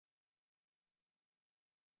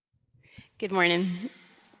Good morning.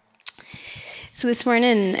 So this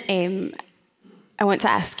morning, I want to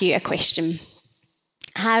ask you a question.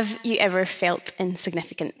 Have you ever felt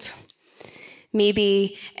insignificant?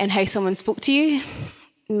 Maybe in how someone spoke to you.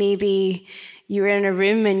 Maybe you were in a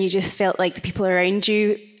room and you just felt like the people around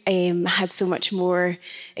you had so much more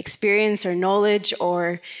experience or knowledge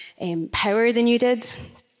or power than you did.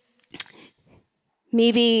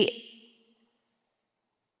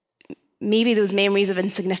 Maybe those memories of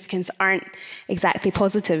insignificance aren't exactly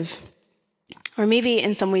positive. Or maybe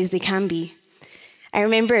in some ways they can be. I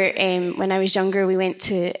remember when I was younger, we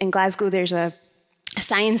went in Glasgow, there's a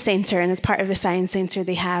science centre, and as part of the science centre,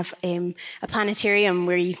 they have a planetarium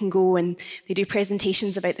where you can go and they do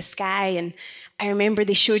presentations about the sky. And I remember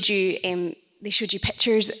they showed you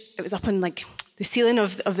pictures. It was up on like the ceiling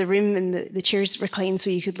of the room, and the chairs reclined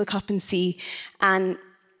so you could look up and see. And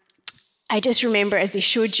I just remember as they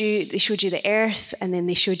showed you the Earth, and then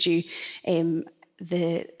they showed you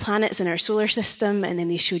the planets in our solar system, and then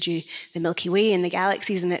they showed you the Milky Way and the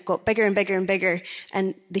galaxies, and it got bigger and bigger and bigger.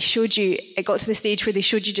 And it got to the stage where they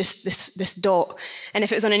showed you just this dot. And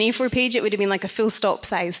if it was on an A4 page, it would have been like a full stop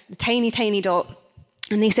size, a tiny, tiny dot.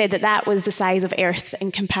 And they said that was the size of Earth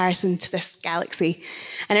in comparison to this galaxy.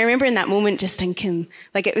 And I remember in that moment just thinking,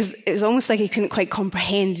 like it was almost like I couldn't quite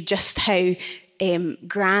comprehend just how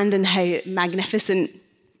grand and how magnificent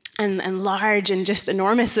and large and just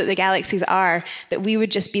enormous that the galaxies are, that we would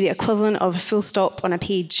just be the equivalent of a full stop on a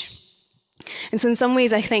page. And so in some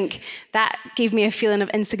ways I think that gave me a feeling of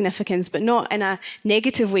insignificance, but not in a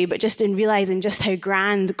negative way, but just in realizing just how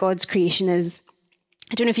grand God's creation is.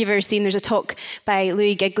 I don't know if you've ever seen, there's a talk by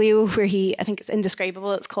Louis Giglio where I think it's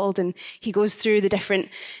Indescribable, it's called, and he goes through the different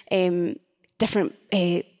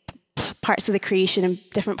parts of the creation and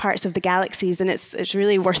different parts of the galaxies, and it's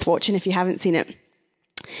really worth watching if you haven't seen it.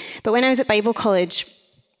 But when I was at Bible college,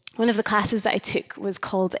 one of the classes that I took was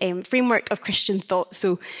called Framework of Christian Thought.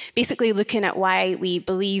 So basically looking at why we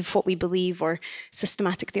believe what we believe, or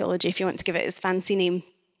systematic theology, if you want to give it its fancy name.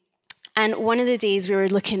 And one of the days we were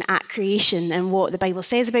looking at creation and what the Bible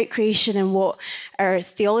says about creation and what our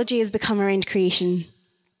theology has become around creation.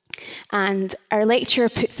 And our lecturer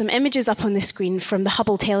put some images up on the screen from the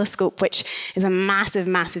Hubble telescope, which is a massive,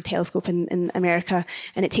 massive telescope in America,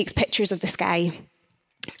 and it takes pictures of the sky.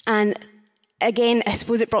 And again, I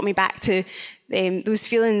suppose it brought me back to those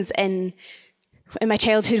feelings in my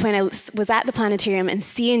childhood when I was at the planetarium and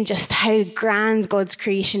seeing just how grand God's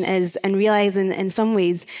creation is, and realising in some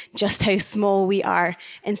ways just how small we are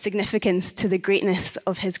in significance to the greatness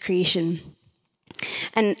of his creation.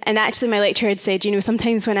 And actually my lecturer had said,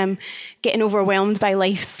 sometimes when I'm getting overwhelmed by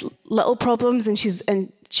life's little problems, and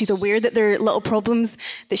she's aware that they're little problems,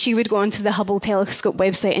 that she would go onto the Hubble telescope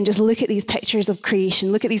website and just look at these pictures of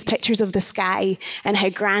creation, look at these pictures of the sky and how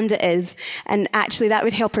grand it is. And actually that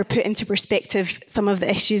would help her put into perspective some of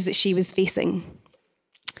the issues that she was facing.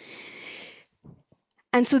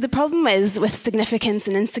 And so the problem is with significance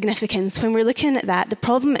and insignificance, when we're looking at that, the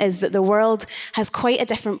problem is that the world has quite a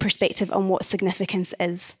different perspective on what significance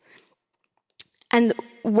is. And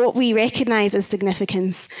what we recognise as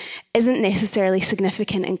significance isn't necessarily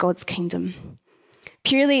significant in God's kingdom.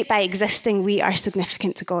 Purely by existing, we are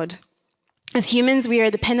significant to God. As humans, we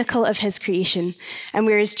are the pinnacle of his creation, and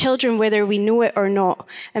we're his children whether we know it or not.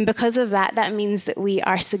 And because of that, that means that we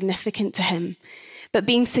are significant to him. But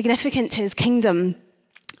being significant to his kingdom,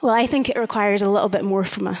 well, I think it requires a little bit more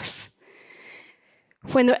from us.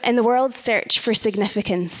 In the world's search for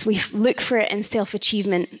significance, we look for it in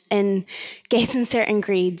self-achievement, in getting certain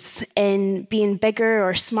grades, in being bigger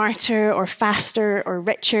or smarter or faster or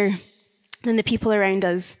richer than the people around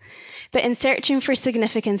us. But in searching for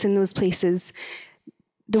significance in those places,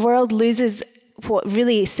 the world loses what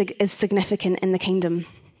really is significant in the kingdom.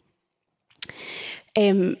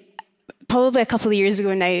 Probably a couple of years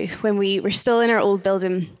ago now, when we were still in our old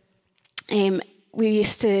building, we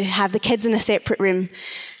used to have the kids in a separate room,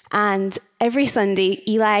 and every Sunday,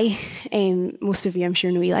 Eli, most of you I'm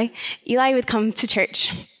sure know Eli would come to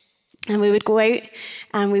church, and we would go out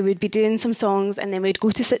and we would be doing some songs, and then we'd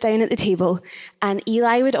go to sit down at the table, and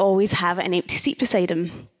Eli would always have an empty seat beside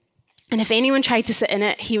him. And if anyone tried to sit in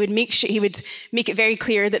it, he would make it very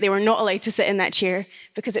clear that they were not allowed to sit in that chair,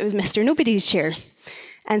 because it was Mr. Nobody's chair.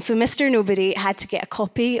 And so Mr. Nobody had to get a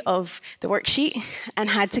copy of the worksheet and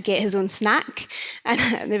had to get his own snack.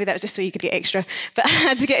 And maybe that was just so you could get extra, but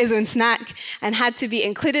had to get his own snack and had to be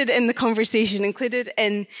included in the conversation, included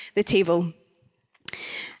in the table.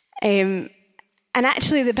 And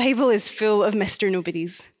actually the Bible is full of Mr.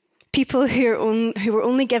 Nobodies. People who were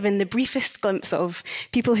only given the briefest glimpse of,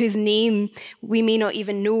 people whose name we may not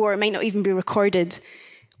even know or might not even be recorded.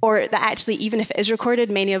 or that actually, even if it is recorded,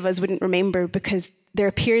 many of us wouldn't remember because their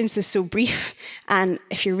appearance is so brief. And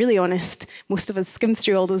if you're really honest, most of us skim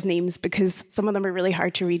through all those names because some of them are really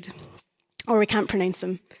hard to read, or we can't pronounce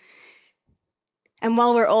them. And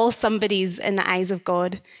while we're all somebodies in the eyes of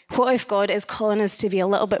God, what if God is calling us to be a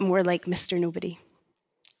little bit more like Mr. Nobody?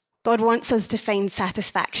 God wants us to find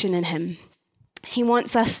satisfaction in him. He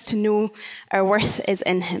wants us to know our worth is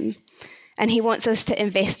in him. And he wants us to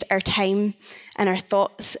invest our time and our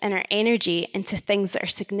thoughts and our energy into things that are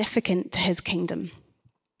significant to his kingdom.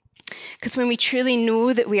 Because when we truly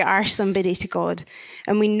know that we are somebody to God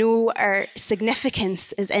and we know our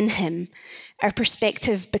significance is in him, our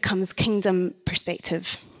perspective becomes kingdom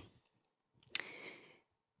perspective.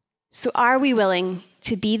 So are we willing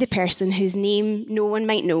to be the person whose name no one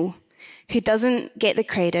might know, who doesn't get the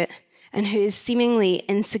credit, and who is seemingly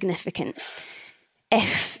insignificant,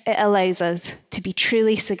 if it allows us to be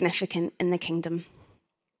truly significant in the kingdom?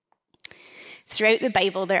 Throughout the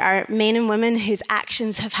Bible, there are men and women whose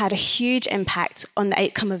actions have had a huge impact on the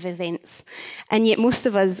outcome of events, and yet most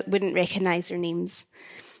of us wouldn't recognise their names.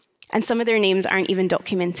 And some of their names aren't even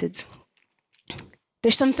documented.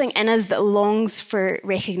 There's something in us that longs for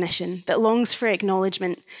recognition, that longs for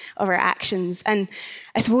acknowledgement of our actions. And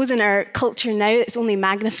I suppose in our culture now, it's only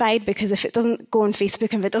magnified because if it doesn't go on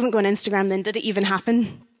Facebook and if it doesn't go on Instagram, then did it even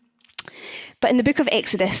happen? But in the book of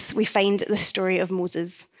Exodus, we find the story of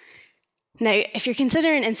Moses. Now, if you're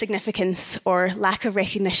considering insignificance or lack of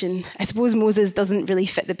recognition, I suppose Moses doesn't really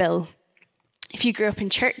fit the bill. If you grew up in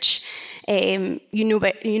church, you no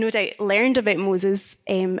doubt learned about Moses,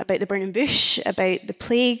 about the burning bush, about the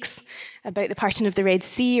plagues, about the parting of the Red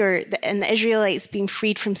Sea, and the Israelites being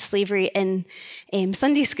freed from slavery in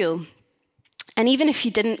Sunday school. And even if you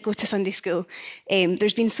didn't go to Sunday school,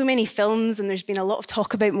 there's been so many films and there's been a lot of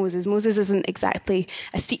talk about Moses. Moses isn't exactly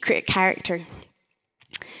a secret character.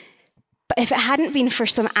 But if it hadn't been for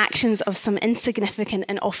some actions of some insignificant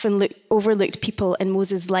and often overlooked people in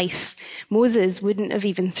Moses' life, Moses wouldn't have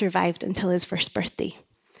even survived until his first birthday.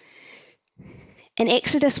 In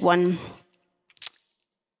Exodus 1,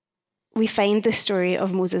 we find the story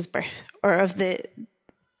of Moses' birth, or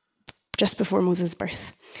just before Moses'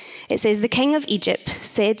 birth. It says, the king of Egypt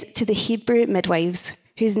said to the Hebrew midwives,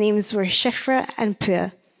 whose names were Shiphrah and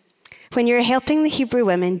Puah, when you're helping the Hebrew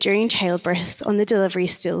women during childbirth on the delivery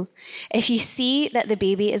stool, if you see that the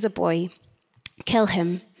baby is a boy, kill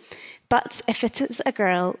him. But if it is a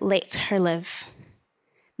girl, let her live.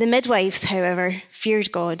 The midwives, however,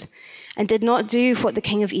 feared God and did not do what the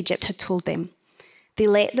king of Egypt had told them. They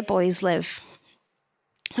let the boys live.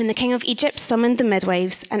 When the king of Egypt summoned the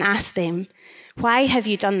midwives and asked them, why have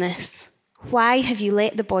you done this? Why have you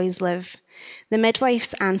let the boys live? The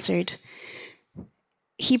midwives answered,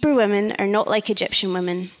 Hebrew women are not like Egyptian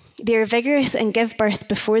women. They are vigorous and give birth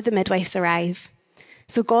before the midwives arrive.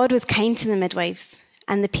 So God was kind to the midwives,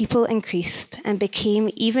 and the people increased and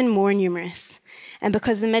became even more numerous. And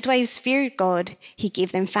because the midwives feared God, he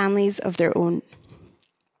gave them families of their own.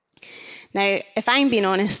 Now, if I'm being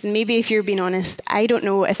honest, and maybe if you're being honest, I don't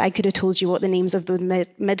know if I could have told you what the names of those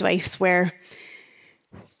midwives were.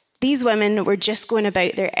 These women were just going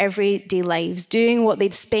about their everyday lives, doing what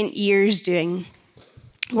they'd spent years doing,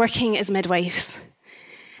 working as midwives.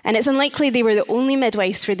 And it's unlikely they were the only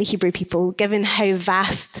midwives for the Hebrew people, given how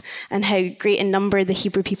vast and how great in number the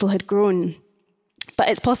Hebrew people had grown. But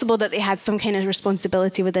it's possible that they had some kind of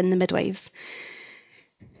responsibility within the midwives.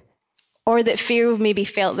 Or that Pharaoh maybe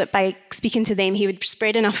felt that by speaking to them, he would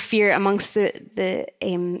spread enough fear amongst the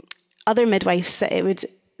other midwives that it would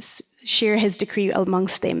share his decree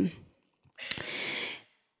amongst them.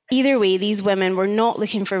 Either way, these women were not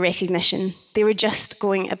looking for recognition. They were just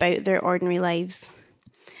going about their ordinary lives.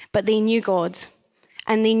 But they knew God,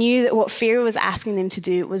 and they knew that what Pharaoh was asking them to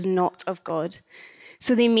do was not of God.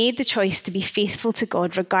 So they made the choice to be faithful to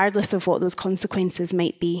God, regardless of what those consequences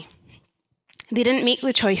might be. They didn't make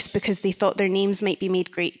the choice because they thought their names might be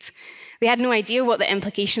made great. They had no idea what the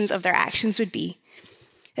implications of their actions would be.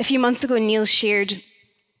 A few months ago, Neil shared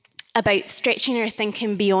about stretching our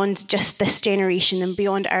thinking beyond just this generation and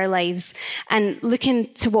beyond our lives and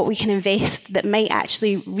looking to what we can invest that might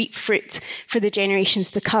actually reap fruit for the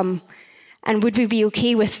generations to come. And would we be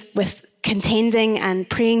okay with contending and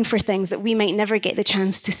praying for things that we might never get the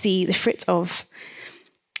chance to see the fruit of?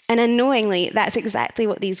 And unknowingly, that's exactly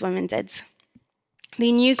what these women did.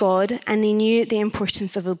 They knew God and they knew the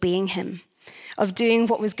importance of obeying him, of doing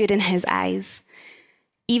what was good in his eyes,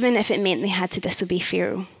 even if it meant they had to disobey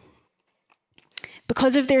Pharaoh.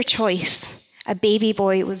 Because of their choice, a baby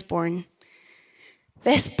boy was born.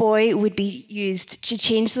 This boy would be used to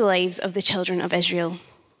change the lives of the children of Israel.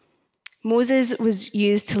 Moses was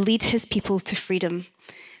used to lead his people to freedom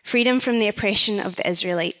from the oppression of the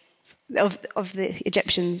Israelites, of the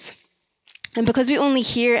Egyptians. And because we only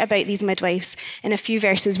hear about these midwives in a few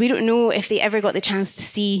verses, we don't know if they ever got the chance to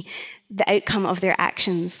see the outcome of their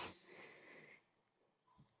actions.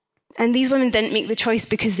 And these women didn't make the choice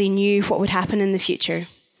because they knew what would happen in the future,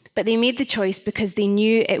 but they made the choice because they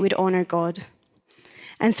knew it would honour God.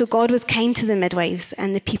 And so God was kind to the midwives,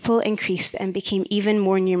 and the people increased and became even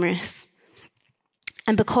more numerous.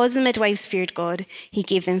 And because the midwives feared God, he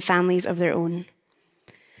gave them families of their own.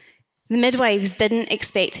 The midwives didn't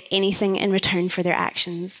expect anything in return for their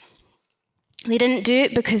actions. They didn't do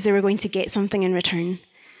it because they were going to get something in return.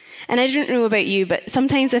 And I don't know about you, but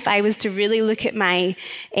sometimes if I was to really look at my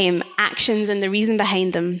actions and the reason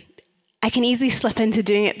behind them, I can easily slip into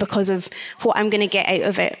doing it because of what I'm going to get out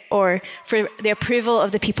of it or for the approval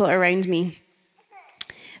of the people around me.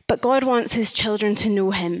 But God wants his children to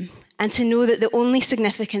know him and to know that the only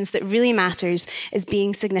significance that really matters is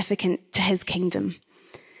being significant to his kingdom.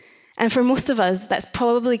 And for most of us, that's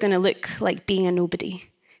probably going to look like being a nobody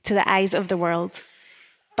to the eyes of the world,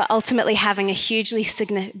 but ultimately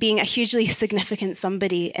being a hugely significant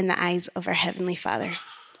somebody in the eyes of our Heavenly Father.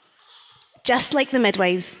 Just like the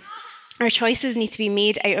midwives, our choices need to be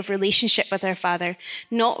made out of relationship with our Father,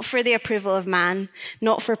 not for the approval of man,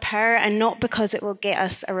 not for power, and not because it will get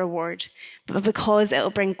us a reward, but because it will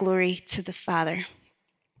bring glory to the Father.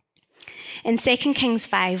 In 2 Kings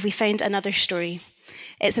 5, we found another story.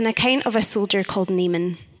 It's an account of a soldier called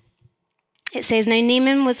Naaman. It says, "Now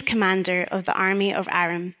Naaman was commander of the army of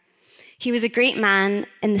Aram. He was a great man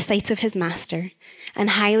in the sight of his master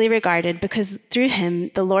and highly regarded because through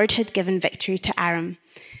him the Lord had given victory to Aram.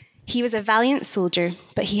 He was a valiant soldier,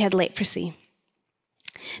 but he had leprosy.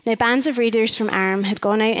 Now bands of raiders from Aram had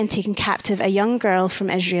gone out and taken captive a young girl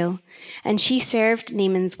from Israel, and she served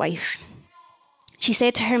Naaman's wife. She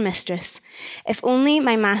said to her mistress, 'If only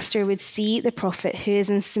my master would see the prophet who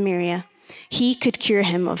is in Samaria, he could cure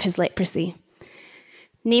him of his leprosy.'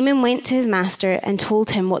 Naaman went to his master and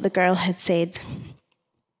told him what the girl had said.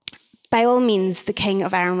 'By all means,' the king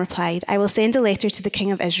of Aram replied, 'I will send a letter to the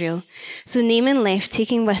king of Israel.' So Naaman left,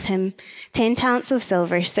 taking with him 10 talents of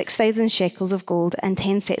silver, 6,000 shekels of gold, and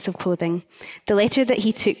 10 sets of clothing. The letter that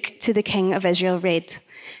he took to the king of Israel read,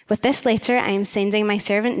 'With this letter I am sending my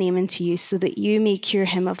servant Naaman to you so that you may cure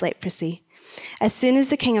him of leprosy.' As soon as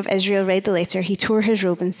the king of Israel read the letter, he tore his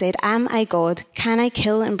robe and said, 'Am I God? Can I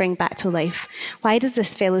kill and bring back to life? Why does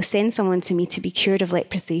this fellow send someone to me to be cured of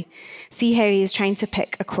leprosy? See how he is trying to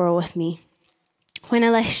pick a quarrel with me.' When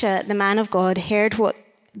Elisha, the man of God, heard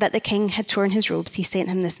that the king had torn his robes, he sent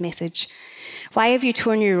him this message. 'Why have you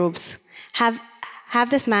torn your robes? Have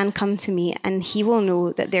this man come to me, and he will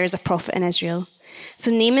know that there is a prophet in Israel.'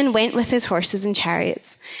 So Naaman went with his horses and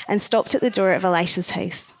chariots and stopped at the door of Elisha's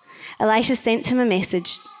house. Elisha sent him a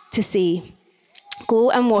message to say, 'Go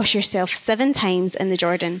and wash yourself 7 times in the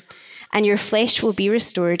Jordan, and your flesh will be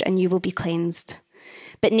restored and you will be cleansed.'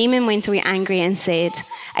 But Naaman went away angry and said,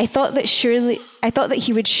 I thought that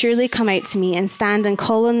he would surely come out to me and stand and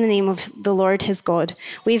call on the name of the Lord his God,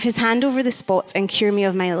 wave his hand over the spot and cure me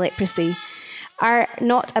of my leprosy. Are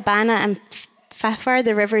not Abana and Phaphar,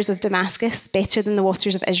 the rivers of Damascus, better than the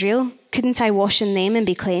waters of Israel? Couldn't I wash in them and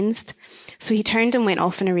be cleansed?' So he turned and went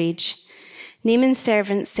off in a rage. Naaman's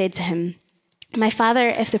servants said to him, 'My father,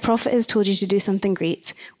 if the prophet has told you to do something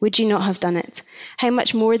great, would you not have done it? How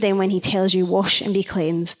much more then when he tells you, wash and be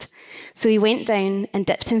cleansed?' So he went down and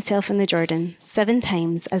dipped himself in the Jordan 7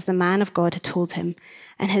 times as the man of God had told him,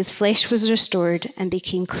 and his flesh was restored and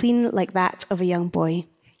became clean like that of a young boy."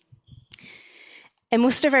 In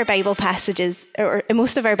most of our Bible passages, or in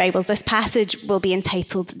most of our Bibles, this passage will be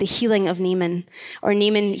entitled "The Healing of Naaman," or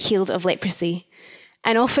 "Naaman Healed of Leprosy."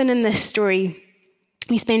 And often in this story,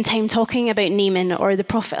 we spend time talking about Naaman or the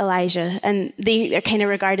prophet Elijah, and they are kind of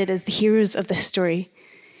regarded as the heroes of this story.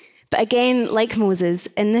 But again, like Moses,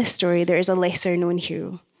 in this story, there is a lesser known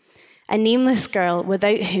hero, a nameless girl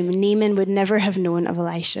without whom Naaman would never have known of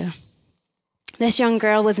Elisha. This young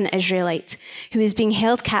girl was an Israelite who was being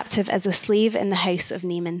held captive as a slave in the house of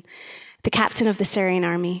Naaman, the captain of the Syrian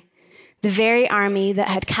army, the very army that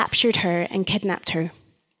had captured her and kidnapped her.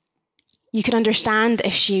 You could understand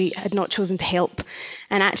if she had not chosen to help,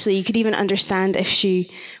 and actually you could even understand if she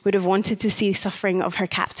would have wanted to see the suffering of her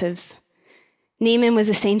captives. Naaman was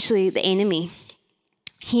essentially the enemy.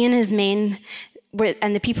 He and his men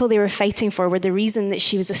and the people they were fighting for were the reason that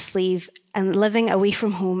she was a slave and living away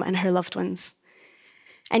from home and her loved ones.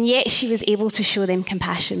 And yet she was able to show them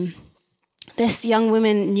compassion. This young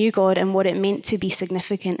woman knew God and what it meant to be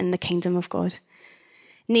significant in the kingdom of God.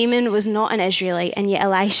 Naaman was not an Israelite, and yet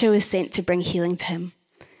Elisha was sent to bring healing to him.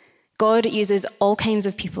 God uses all kinds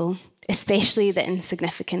of people, especially the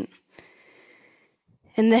insignificant.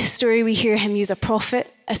 In this story, we hear him use a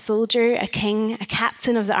prophet, a soldier, a king, a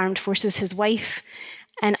captain of the armed forces, his wife,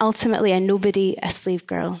 and ultimately a nobody, a slave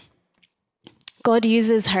girl. God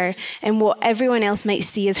uses her in what everyone else might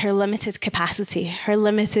see as her limited capacity, her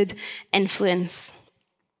limited influence.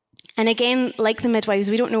 And again, like the midwives,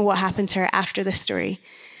 we don't know what happened to her after this story.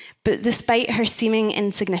 But despite her seeming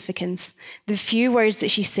insignificance, the few words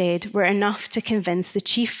that she said were enough to convince the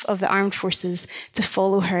chief of the armed forces to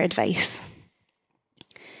follow her advice.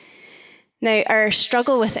 Now, our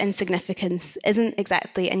struggle with insignificance isn't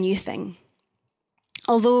exactly a new thing.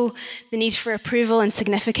 Although the need for approval and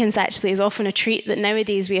significance actually is often a trait that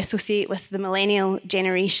nowadays we associate with the millennial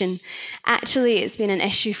generation, actually it's been an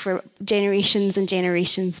issue for generations and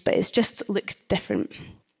generations, but it's just looked different.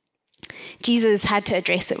 Jesus had to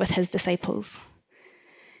address it with his disciples.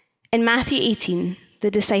 In Matthew 18, the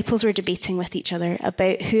disciples were debating with each other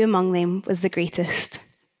about who among them was the greatest.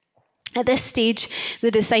 At this stage,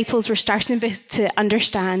 the disciples were starting to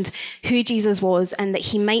understand who Jesus was and that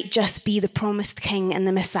he might just be the promised king and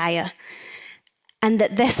the Messiah, and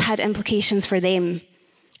that this had implications for them.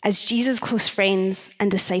 As Jesus' close friends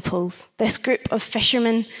and disciples, this group of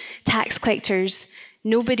fishermen, tax collectors,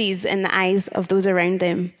 nobodies in the eyes of those around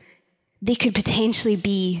them, they could potentially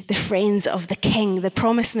be the friends of the king, the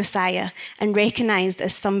promised Messiah, and recognized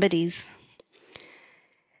as somebodies.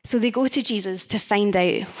 So they go to Jesus to find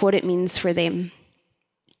out what it means for them.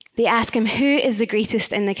 They ask him, who is the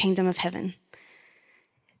greatest in the kingdom of heaven?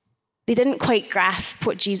 They didn't quite grasp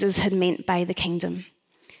what Jesus had meant by the kingdom.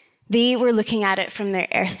 They were looking at it from their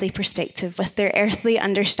earthly perspective, with their earthly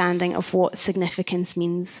understanding of what significance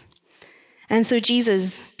means. And so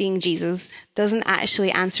Jesus, being Jesus, doesn't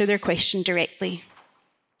actually answer their question directly.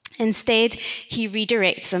 Instead, he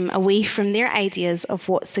redirects them away from their ideas of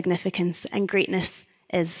what significance and greatness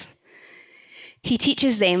is. He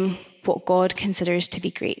teaches them what God considers to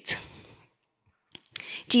be great.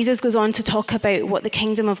 Jesus goes on to talk about what the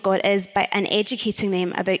kingdom of God is and educating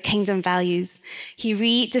them about kingdom values. He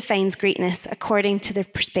redefines greatness according to the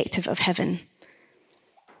perspective of heaven.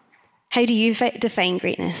 How do you define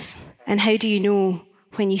greatness? And how do you know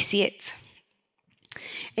when you see it?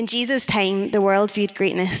 In Jesus' time, the world viewed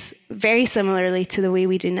greatness very similarly to the way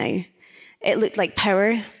we do now. It looked like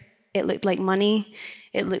power, it looked like money,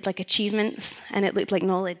 it looked like achievements, and it looked like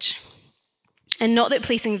knowledge. And not that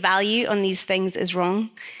placing value on these things is wrong,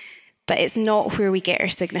 but it's not where we get our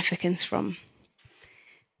significance from.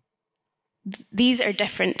 These are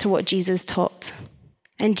different to what Jesus taught.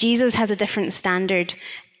 And Jesus has a different standard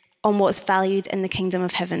on what's valued in the kingdom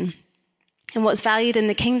of heaven. And what's valued in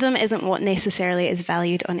the kingdom isn't what necessarily is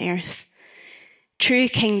valued on earth. True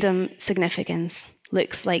kingdom significance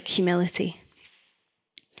looks like humility.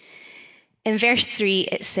 In verse 3,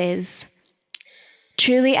 it says,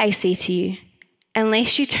 "Truly I say to you,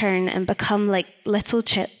 unless you turn and become like little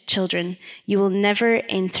children, you will never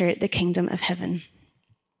enter the kingdom of heaven."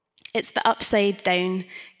 It's the upside down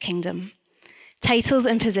kingdom. Titles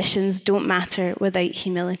and positions don't matter without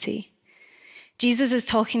humility. Jesus is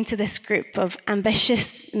talking to this group of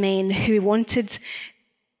ambitious men who wanted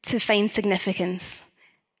to find significance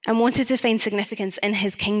and wanted to find significance in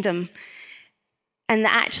his kingdom. And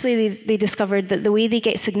that actually they discovered that the way they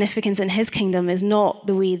get significance in his kingdom is not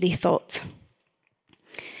the way they thought.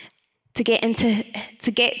 To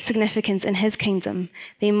get significance in his kingdom,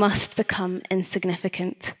 they must become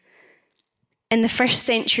insignificant. In the first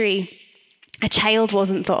century, a child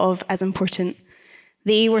wasn't thought of as important.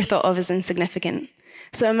 They were thought of as insignificant.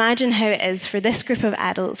 So imagine how it is for this group of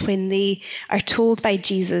adults when they are told by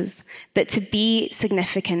Jesus that to be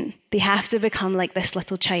significant, they have to become like this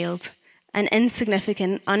little child, an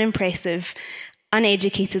insignificant, unimpressive,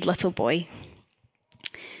 uneducated little boy.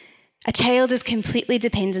 A child is completely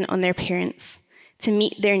dependent on their parents to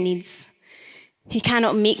meet their needs. He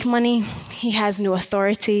cannot make money. He has no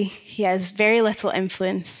authority. He has very little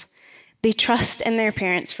influence. They trust in their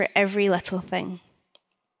parents for every little thing.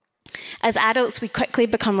 As adults, we quickly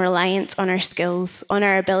become reliant on our skills, on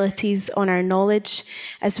our abilities, on our knowledge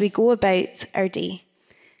as we go about our day.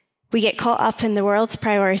 We get caught up in the world's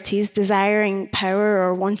priorities, desiring power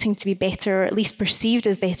or wanting to be better, or at least perceived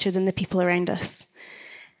as better than the people around us.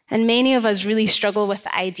 And many of us really struggle with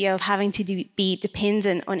the idea of having to be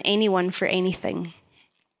dependent on anyone for anything.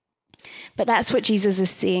 But that's what Jesus is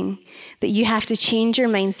saying, that you have to change your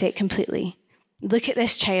mindset completely. Look at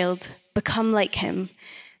this child, become like him,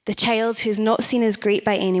 the child who's not seen as great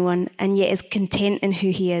by anyone and yet is content in who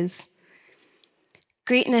he is.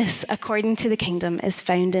 Greatness, according to the kingdom, is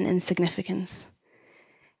found in insignificance.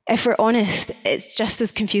 If we're honest, it's just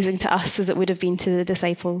as confusing to us as it would have been to the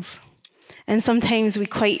disciples. And sometimes we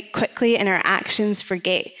quite quickly in our actions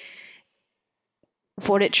forget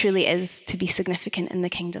what it truly is to be significant in the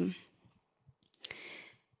kingdom.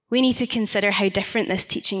 We need to consider how different this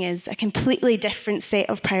teaching is, a completely different set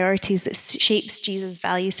of priorities that shapes Jesus'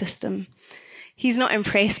 value system. He's not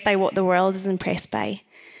impressed by what the world is impressed by.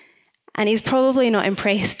 And he's probably not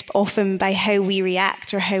impressed often by how we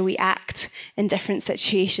react or how we act in different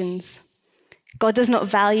situations. God does not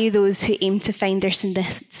value those who aim to find their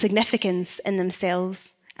significance in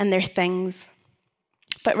themselves and their things.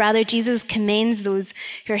 But rather, Jesus commends those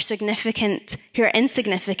who are insignificant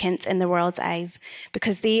in the world's eyes,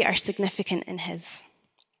 because they are significant in his.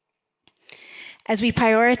 As we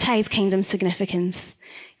prioritize kingdom significance,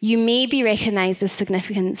 you may be recognized as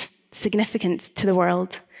significant to the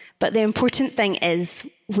world, but the important thing is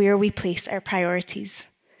where we place our priorities.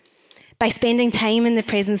 By spending time in the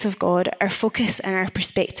presence of God, our focus and our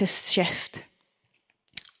perspectives shift.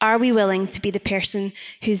 Are we willing to be the person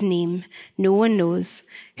whose name no one knows,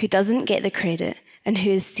 who doesn't get the credit, and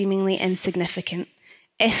who is seemingly insignificant,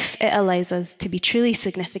 if it allows us to be truly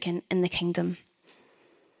significant in the kingdom?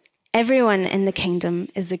 Everyone in the kingdom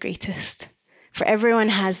is the greatest, for everyone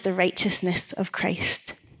has the righteousness of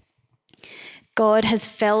Christ. God has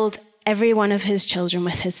filled every one of his children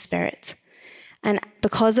with his Spirit, and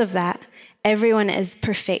because of that, everyone is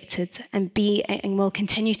perfected and will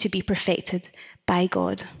continue to be perfected by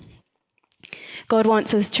God. God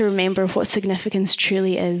wants us to remember what significance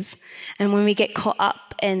truly is. And when we get caught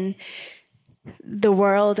up in the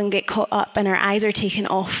world and get caught up and our eyes are taken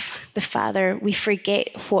off the Father, we forget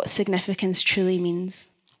what significance truly means.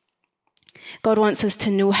 God wants us to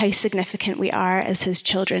know how significant we are as his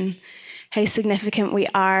children, how significant we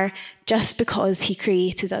are just because he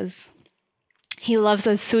created us. He loves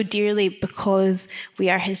us so dearly because we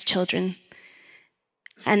are his children.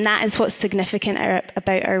 And that is what's significant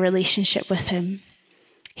about our relationship with him.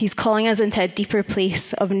 He's calling us into a deeper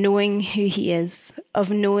place of knowing who he is, of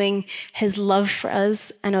knowing his love for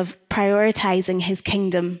us, and of prioritizing his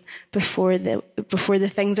kingdom before the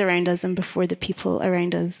things around us and before the people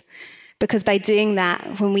around us. Because by doing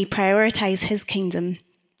that, when we prioritize his kingdom,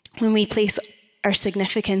 when we place our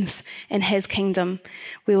significance in his kingdom,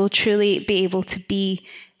 we will truly be able to be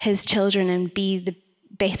his children and be the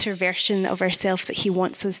better version of ourselves that he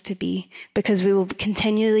wants us to be, because we will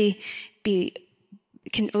continue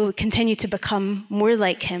to become more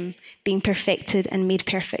like him, being perfected and made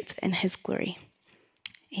perfect in his glory.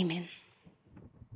 Amen.